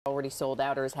already sold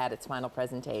out or has had its final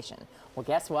presentation. Well,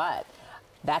 guess what?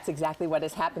 That's exactly what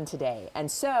has happened today. And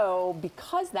so,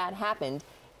 because that happened,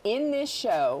 in this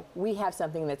show, we have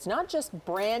something that's not just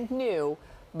brand new,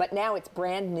 but now it's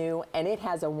brand new and it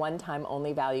has a one-time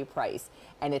only value price.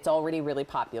 And it's already really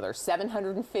popular.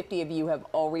 750 of you have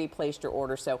already placed your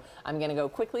order. So I'm gonna go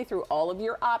quickly through all of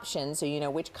your options so you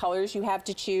know which colors you have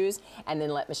to choose, and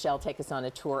then let Michelle take us on a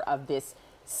tour of this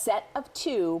set of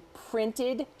 2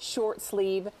 printed short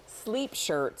sleeve sleep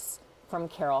shirts from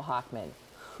Carole Hochman.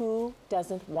 Who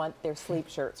doesn't want their sleep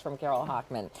shirts from Carole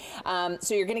Hochman?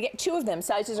 So you're going to get 2 of them.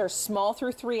 Sizes are small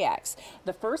through 3X.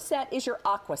 The first set is your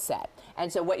aqua set.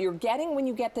 And so what you're getting when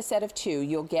you get the set of 2,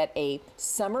 you'll get a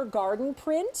summer garden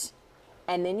print,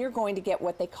 and then you're going to get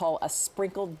what they call a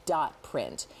sprinkled dot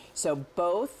print. So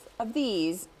both of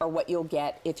these are what you'll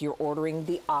get if you're ordering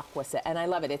the aqua set. And I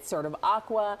love it. It's sort of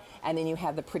aqua, and then you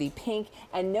have the pretty pink.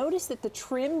 And notice that the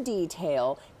trim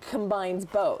detail combines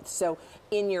both. So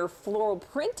in your floral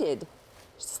printed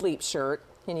sleep shirt,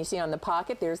 can you see on the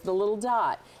pocket, there's the little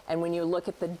dot. And when you look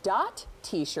at the dot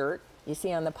t-shirt, you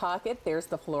see on the pocket, there's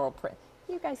the floral print.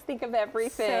 You guys think of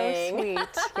everything. So sweet,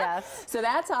 yes. So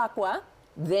that's aqua.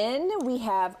 Then we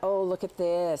have, oh, look at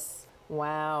this.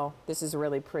 Wow, this is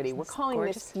really pretty. We're calling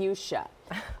this fuchsia.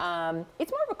 It's more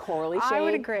of a corally shade. I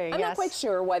would agree, I'm not quite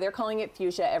sure why they're calling it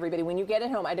fuchsia, everybody. When you get it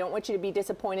home, I don't want you to be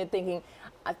disappointed thinking,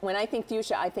 when I think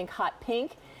fuchsia, I think hot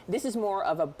pink. This is more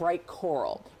of a bright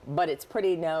coral, but it's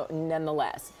pretty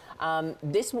nonetheless.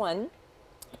 This one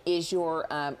is your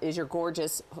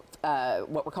gorgeous,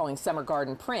 what we're calling summer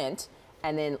garden print.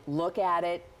 And then look at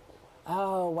it.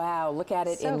 Oh, wow, look at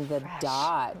it So in the fresh.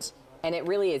 dot. And it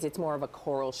really is. It's more of a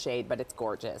coral shade, but it's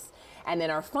gorgeous. And then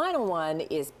our final one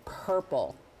is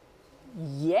purple.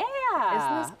 Yeah.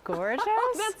 Isn't this gorgeous?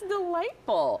 That's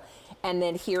delightful. And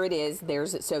then here it is.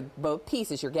 So both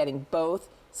pieces, you're getting both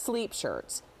sleep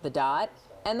shirts, the dot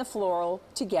and the floral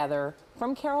together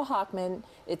from Carole Hochman.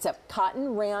 It's a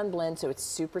cotton rayon blend, so it's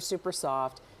super, super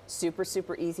soft. Super,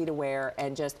 super easy to wear,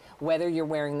 and just whether you're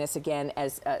wearing this again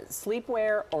as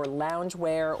sleepwear or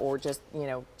loungewear or just, you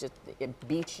know, just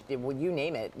beach, well, you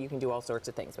name it, you can do all sorts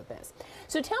of things with this.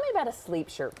 So tell me about a sleep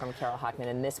shirt from Carole Hochman,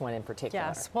 and this one in particular.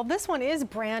 Yes, well, this one is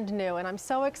brand new, and I'm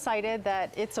so excited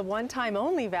that it's a one-time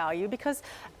only value, because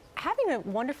having a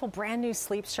wonderful brand new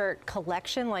sleep shirt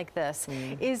collection like this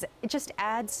it just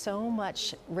adds so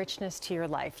much richness to your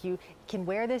life. You can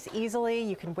wear this easily.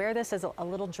 You can wear this as a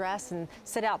little dress and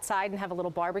sit outside and have a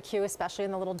little barbecue, especially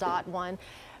in the little dot one.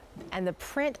 And the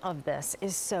print of this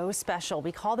is so special.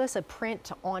 We call this a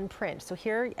print on print. So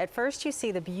here at first you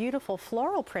see the beautiful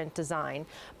floral print design,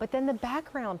 but then the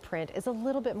background print is a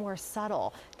little bit more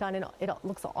subtle. Done in, it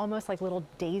looks almost like little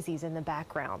daisies in the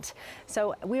background.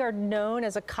 So we are known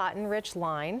as a cotton rich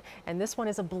line, and this one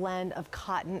is a blend of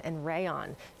cotton and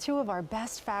rayon. 2 of our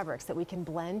best fabrics that we can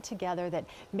blend together that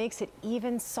makes it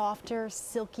even softer,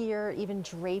 silkier, even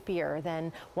drapier than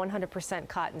 100%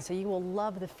 cotton. So you will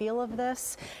love the feel of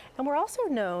this. And we're also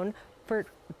known for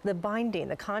the binding,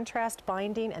 the contrast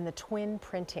binding and the twin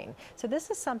printing. So this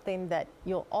is something that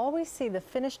you'll always see. The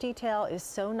finish detail is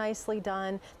so nicely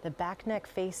done. The back neck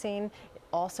facing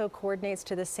also coordinates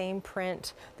to the same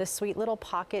print. The sweet little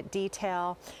pocket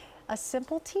detail. A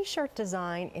simple t-shirt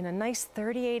design in a nice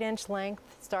 38-inch length,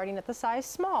 starting at the size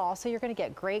small, so you're going to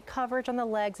get great coverage on the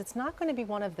legs. It's not going to be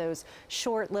one of those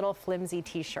short, little, flimsy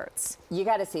t-shirts. You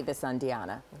got to see this on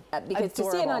Deanna, because to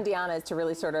see it on Deanna is to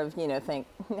really sort of, you know, think,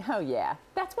 oh yeah,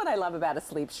 that's what I love about a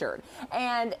sleep shirt.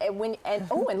 And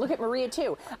oh, and look at Maria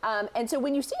too. And so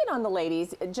when you see it on the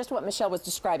ladies, just what Michelle was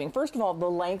describing, first of all, the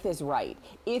length is right.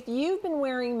 If you've been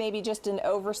wearing maybe just an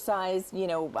oversized, you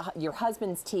know, your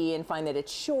husband's tee and find that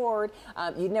it's short,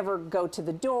 you'd never go to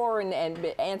the door and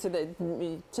answer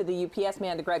to the UPS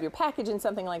man to grab your package and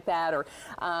something like that, or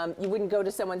you wouldn't go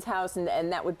to someone's house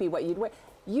and that would be what you'd wear.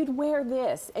 You'd wear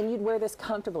this, and you'd wear this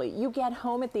comfortably. You get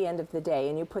home at the end of the day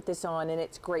and you put this on, and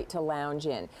it's great to lounge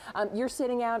in. You're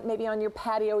sitting out maybe on your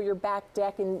patio, your back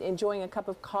deck, and enjoying a cup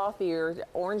of coffee or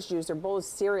orange juice or bowl of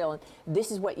cereal, and this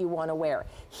is what you want to wear.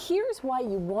 Here's why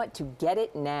you want to get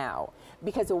it now,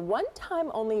 because a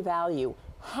one-time only value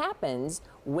happens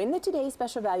when the Today's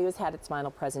Special Value has had its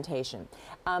final presentation.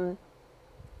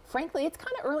 Frankly, it's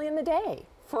kind of early in the day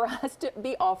for us to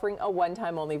be offering a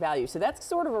one-time only value. So that's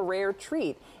sort of a rare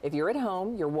treat. If you're at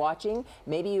home, you're watching,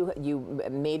 maybe you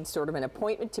made sort of an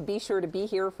appointment to be sure to be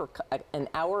here for an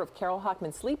hour of Carole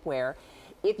Hochman sleepwear.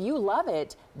 If you love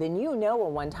it, then you know a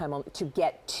one-time only, to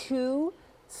get 2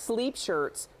 sleep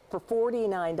shirts for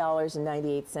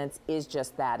 $49.98 is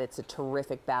just that. It's a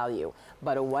terrific value.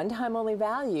 But a one-time only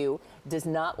value does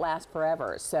not last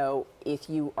forever. So if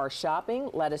you are shopping,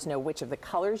 let us know which of the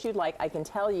colors you'd like. I can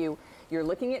tell you, you're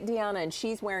looking at Deanna and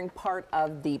she's wearing part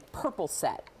of the purple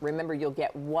set. Remember, you'll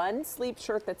get one sleep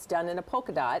shirt that's done in a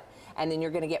polka dot, and then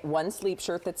you're going to get one sleep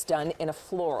shirt that's done in a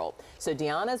floral. So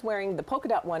Deanna's wearing the polka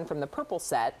dot one from the purple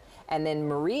set, and then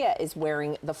Maria is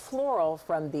wearing the floral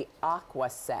from the aqua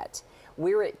set.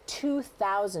 We're at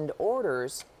 2,000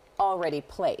 orders already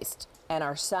placed, and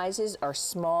our sizes are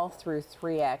small through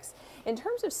 3X. In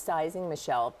terms of sizing,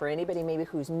 Michelle, for anybody maybe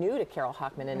who's new to Carole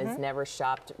Hochman and has never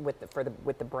shopped with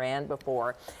the brand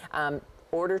before,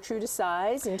 order true to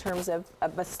size in terms of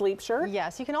a sleep shirt?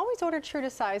 Yes, you can always order true to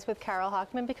size with Carole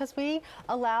Hochman because we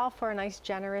allow for a nice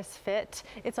generous fit.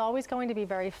 It's always going to be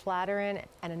very flattering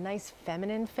and a nice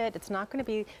feminine fit. It's not going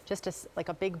to be just like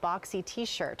a big boxy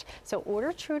t-shirt. So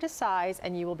order true to size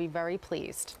and you will be very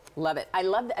pleased. Love it. I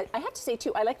love that. I have to say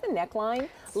too, I like the neckline,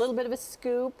 a little bit of a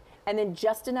scoop, and then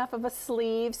just enough of a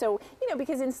sleeve. So, you know,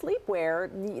 because in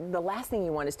sleepwear, the last thing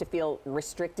you want is to feel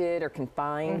restricted or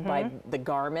confined by the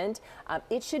garment.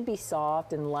 It should be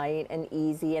soft and light and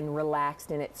easy and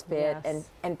relaxed in its fit,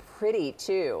 and pretty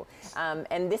too.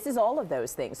 And this is all of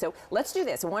those things. So let's do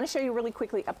this. I want to show you really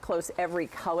quickly up close every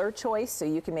color choice so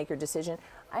you can make your decision.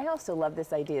 I also love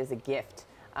this idea as a gift.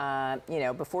 You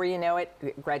know, before you know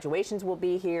it, graduations will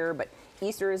be here, but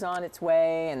Easter is on its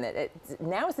way, and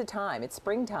now is the time. It's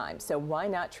springtime, so why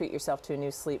not treat yourself to a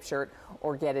new sleep shirt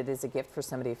or get it as a gift for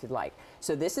somebody if you'd like.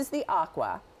 So this is the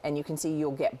aqua, and you can see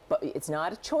you'll get, it's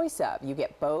not a choice of, you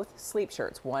get both sleep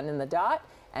shirts, one in the dot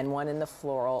and one in the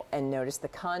floral, and notice the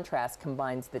contrast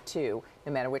combines the two,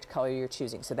 no matter which color you're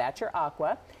choosing. So that's your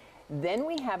aqua. Then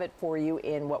we have it for you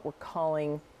in what we're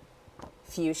calling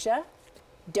fuchsia.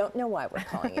 Don't know why we're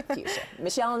calling it fuchsia.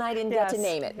 Michelle and I didn't get to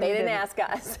name it. They didn't ask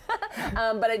us.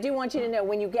 But I do want you to know,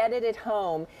 when you get it at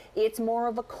home, it's more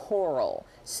of a coral.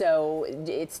 So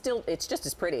it's just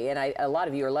as pretty. And a lot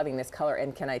of you are loving this color.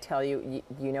 And can I tell you,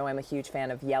 you know I'm a huge fan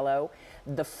of yellow.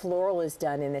 The floral is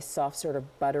done in this soft sort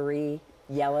of buttery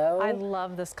yellow. I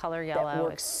love this color yellow. That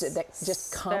works, that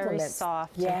just complements. Very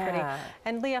soft and pretty.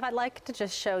 And Leah, I'd like to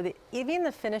just show that even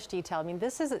the finish detail, I mean,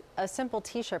 this is a simple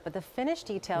t-shirt, but the finish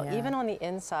detail, even on the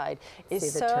inside,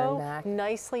 is so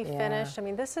nicely finished. I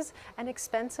mean, this is an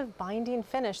expensive binding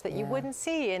finish that you wouldn't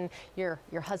see in your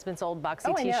husband's old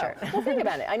boxy t-shirt. Well, think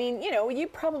about it. I mean, you know, you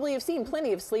probably have seen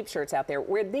plenty of sleep shirts out there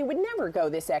where they would never go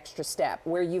this extra step,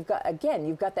 where you've got, again,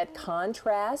 you've got that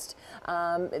contrast.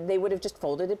 They would have just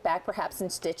folded it back perhaps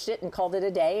and stitched it and called it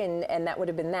a day, and that would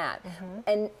have been that.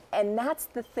 And that's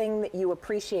the thing that you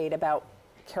appreciate about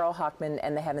Carole Hochman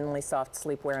and the Heavenly Soft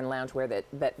sleepwear and loungewear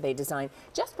that they designed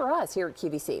just for us here at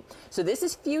QVC. So this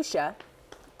is fuchsia,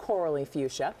 corally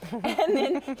fuchsia, and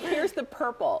then here's the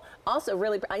purple. Also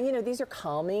really, you know, these are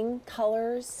calming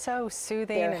colors. So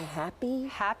soothing. They're and happy.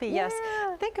 Happy, yes.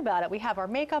 Think about it. We have our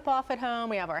makeup off at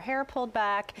home. We have our hair pulled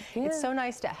back. It's so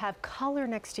nice to have color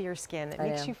next to your skin. It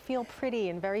makes you feel pretty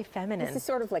and very feminine. This is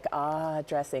sort of like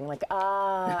dressing, like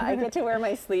I get to wear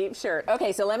my sleep shirt.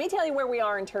 Okay, so let me tell you where we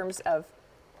are in terms of.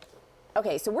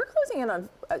 Okay, so we're closing in on.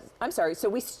 I'm sorry. So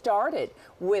we started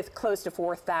with close to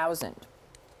 4,000.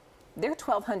 There are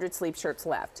 1,200 sleep shirts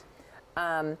left.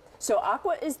 So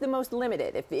aqua is the most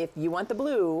limited. If you want the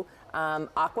blue,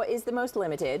 aqua is the most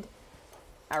limited.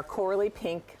 Our corally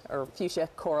pink, or fuchsia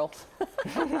coral,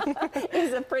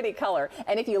 is a pretty color.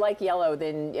 And if you like yellow,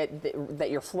 then that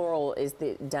your floral is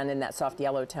done in that soft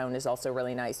yellow tone is also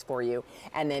really nice for you.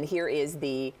 And then here is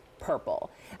the purple.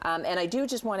 And I do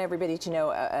just want everybody to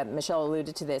know, Michelle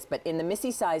alluded to this, but in the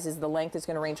Missy sizes, the length is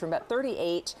going to range from about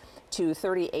 38 to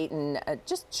 38 and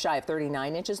just shy of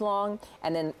 39 inches long.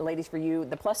 And then, ladies, for you,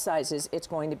 the plus sizes, it's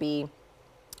going to be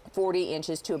 40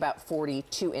 inches to about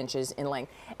 42 inches in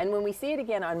length. And when we see it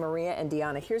again on Maria and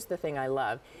Deanna, here's the thing I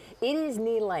love. It is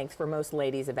knee length for most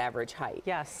ladies of average height.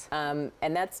 Yes. And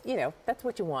that's, you know, that's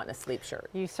what you want in a sleep shirt.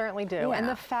 You certainly do. And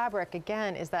the fabric,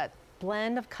 again, is that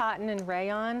blend of cotton and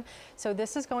rayon. So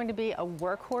this is going to be a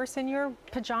workhorse in your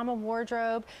pajama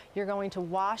wardrobe. You're going to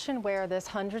wash and wear this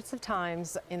hundreds of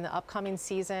times in the upcoming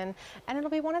season. And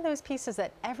it'll be one of those pieces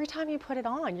that every time you put it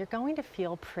on, you're going to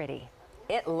feel pretty.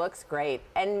 It looks great.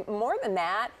 And more than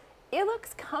that, it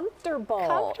looks comfortable.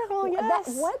 Comfortable,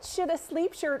 yes. What should a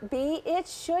sleep shirt be? It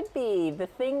should be the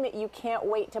thing that you can't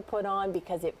wait to put on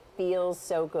because it feels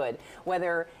so good.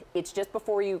 Whether it's just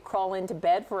before you crawl into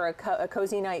bed for a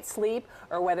cozy night's sleep,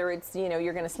 or whether it's, you know,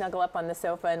 you're going to snuggle up on the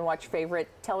sofa and watch your favorite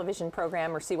television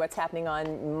program or see what's happening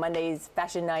on Monday's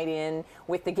fashion night in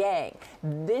with the gang.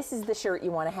 This is the shirt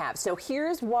you want to have. So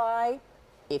here's why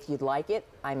If you'd like it,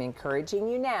 I'm encouraging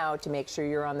you now to make sure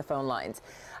you're on the phone lines.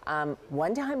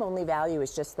 One-time only value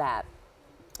is just that.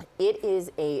 It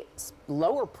is a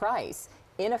lower price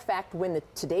in effect when the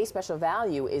today's special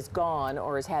value is gone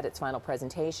or has had its final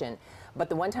presentation, but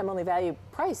the one-time only value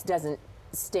price doesn't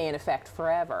stay in effect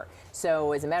forever.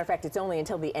 So as a matter of fact, it's only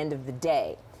until the end of the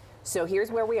day. So here's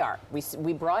where we are.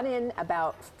 We brought in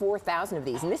about 4,000 of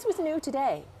these, and this was new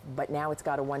today, but now it's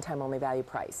got a one-time only value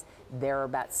price. There are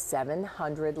about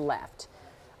 700 left.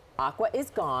 Aqua is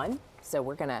gone, so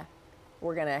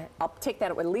I'll take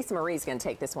that, at least Marie's gonna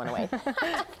take this one away.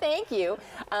 Thank you.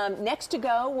 Next to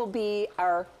go will be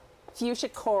our fuchsia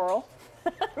coral.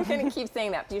 I'm gonna keep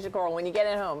saying that, fuchsia coral. When you get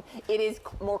it home, it is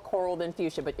more coral than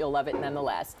fuchsia, but you'll love it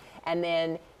nonetheless. And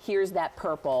then here's that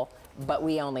purple, but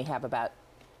we only have about,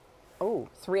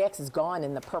 3X is gone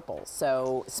in the purple.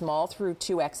 So small through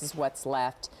 2X is what's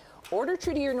left. Order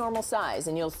true to your normal size,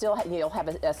 and you'll have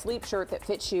a sleep shirt that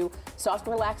fits you, soft,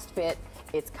 relaxed fit.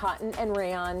 It's cotton and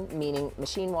rayon, meaning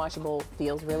machine washable,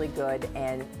 feels really good,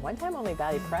 and one-time only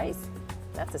value price.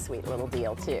 That's a sweet little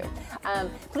deal too.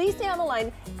 Please stay on the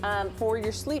line for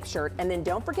your sleep shirt, and then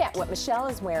don't forget what Michelle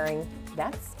is wearing.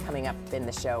 That's coming up in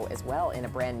the show as well in a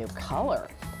brand new color.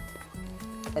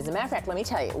 As a matter of fact, let me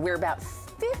tell you, we're about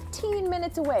 15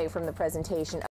 minutes away from the presentation